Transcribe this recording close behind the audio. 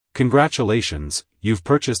Congratulations, you've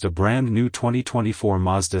purchased a brand new 2024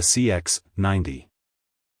 Mazda CX-90.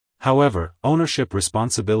 However, ownership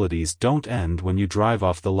responsibilities don't end when you drive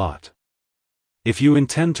off the lot. If you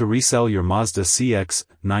intend to resell your Mazda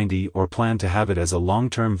CX-90 or plan to have it as a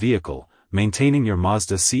long-term vehicle, maintaining your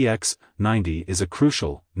Mazda CX-90 is a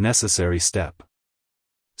crucial, necessary step.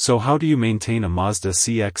 So how do you maintain a Mazda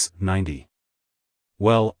CX-90?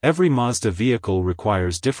 Well, every Mazda vehicle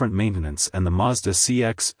requires different maintenance, and the Mazda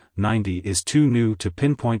CX-90 is too new to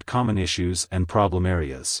pinpoint common issues and problem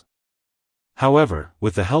areas. However,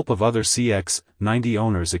 with the help of other CX-90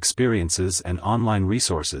 owners' experiences and online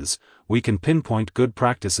resources, we can pinpoint good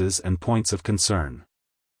practices and points of concern.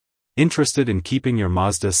 Interested in keeping your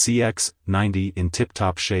Mazda CX-90 in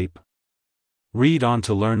tip-top shape? Read on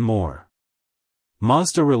to learn more.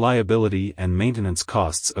 Mazda reliability and maintenance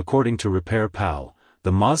costs. According to Repair Pal,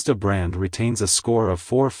 the Mazda brand retains a score of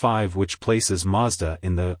 4.5, which places Mazda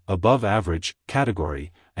in the above average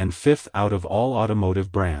category and fifth out of all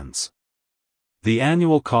automotive brands. The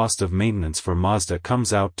annual cost of maintenance for Mazda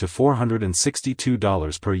comes out to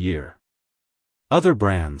 $462 per year. Other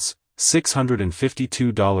brands,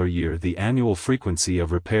 $652 a year. The annual frequency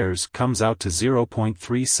of repairs comes out to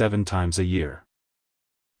 0.37 times a year.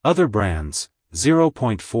 Other brands,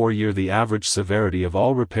 0.4 year. The average severity of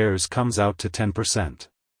all repairs comes out to 10%.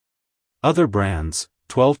 Other brands,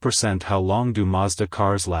 12%. How long do Mazda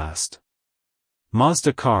cars last?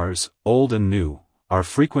 Mazda cars, old and new, are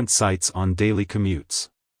frequent sights on daily commutes.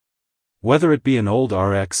 Whether it be an old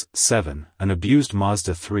RX-7, an abused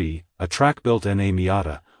Mazda 3, a track-built NA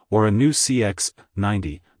Miata, or a new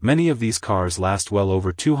CX-90, many of these cars last well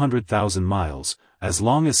over 200,000 miles, as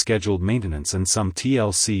long as scheduled maintenance and some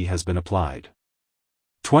TLC has been applied.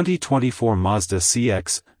 2024 Mazda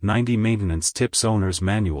CX-90 maintenance tips. Owner's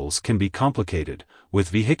manuals can be complicated, with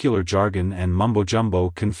vehicular jargon and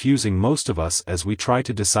mumbo-jumbo confusing most of us as we try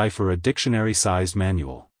to decipher a dictionary-sized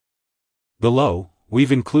manual. Below,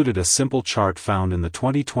 we've included a simple chart found in the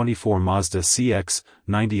 2024 Mazda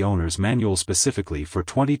CX-90 owner's manual specifically for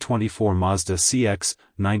 2024 Mazda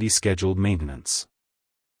CX-90 scheduled maintenance.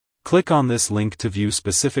 Click on this link to view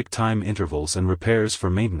specific time intervals and repairs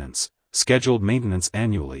for maintenance. Scheduled maintenance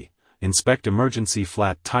annually. Inspect emergency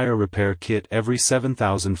flat tire repair kit every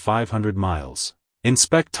 7,500 miles.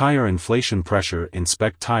 Inspect tire inflation pressure.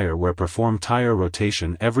 Inspect tire wear. Perform tire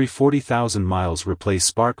rotation every 40,000 miles. Replace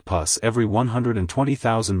spark plugs every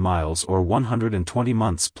 120,000 miles or 120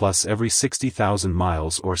 months plus every 60,000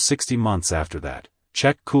 miles or 60 months after that.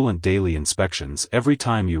 Check coolant. Daily inspections every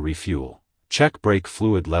time you refuel. Check brake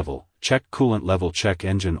fluid level. Check coolant level. Check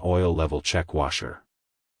engine oil level. Check washer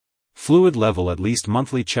fluid level at least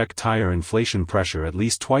monthly. Check tire inflation pressure at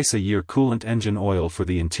least twice a year. Coolant engine oil. For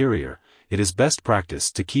the interior, it is best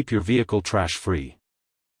practice to keep your vehicle trash-free.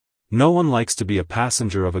 No one likes to be a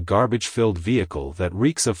passenger of a garbage-filled vehicle that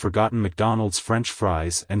reeks of forgotten McDonald's French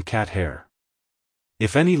fries and cat hair.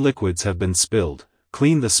 If any liquids have been spilled,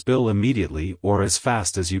 clean the spill immediately or as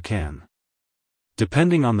fast as you can.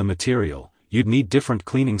 Depending on the material, you'd need different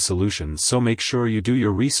cleaning solutions, so make sure you do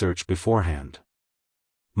your research beforehand.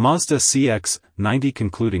 Mazda CX-90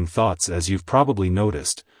 concluding thoughts. As you've probably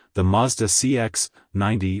noticed, the Mazda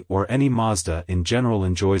CX-90 or any Mazda in general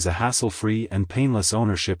enjoys a hassle-free and painless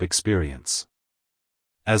ownership experience.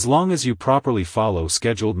 As long as you properly follow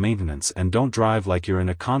scheduled maintenance and don't drive like you're in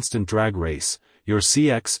a constant drag race, your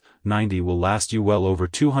CX-90 will last you well over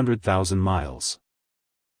 200,000 miles.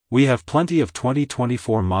 We have plenty of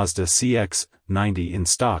 2024 Mazda CX-90 in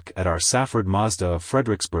stock at our Safford Mazda of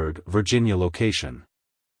Fredericksburg, Virginia location.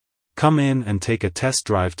 Come in and take a test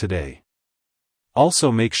drive today.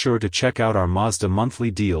 Also, make sure to check out our Mazda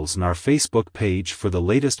monthly deals on our Facebook page for the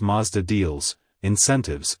latest Mazda deals,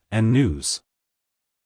 incentives, and news.